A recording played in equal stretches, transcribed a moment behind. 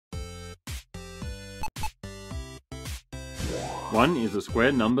1 is a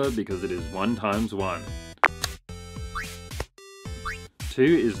square number because it is 1 times 1. 2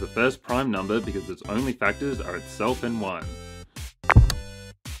 is the first prime number because its only factors are itself and 1.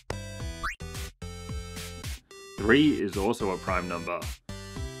 3 is also a prime number.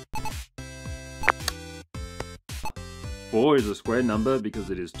 4 is a square number because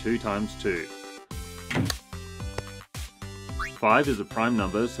it is 2 times 2. 5 is a prime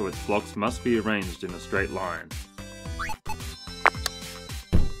number, so its blocks must be arranged in a straight line.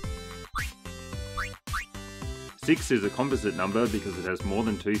 6 is a composite number because it has more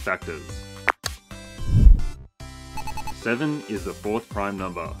than 2 factors. 7 is the fourth prime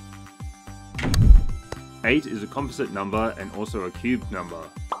number. 8 is a composite number and also a cubed number.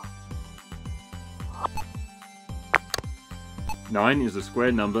 9 is a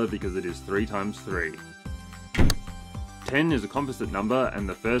square number because it is 3 times 3. 10 is a composite number and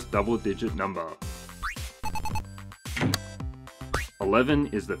the first double-digit number. 11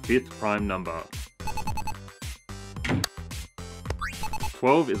 is the fifth prime number.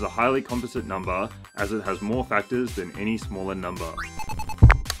 12 is a highly composite number as it has more factors than any smaller number.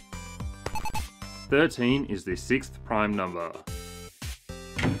 13 is the sixth prime number.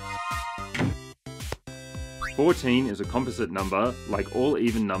 14 is a composite number, like all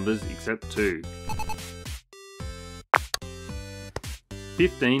even numbers except 2.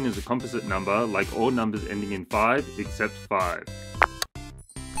 15 is a composite number, like all numbers ending in 5 except 5.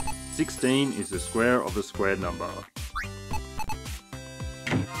 16 is the square of a square number.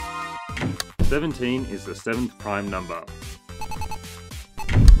 17 is the seventh prime number.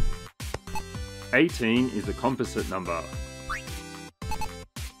 18 is a composite number.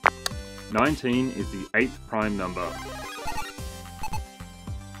 19 is the eighth prime number.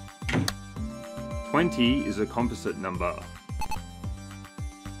 20 is a composite number.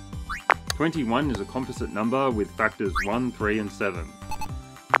 21 is a composite number with factors 1, 3 and 7.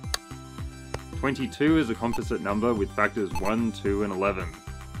 22 is a composite number with factors 1, 2 and 11.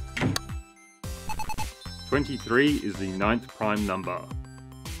 23 is the ninth prime number.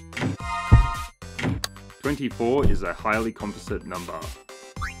 24 is a highly composite number.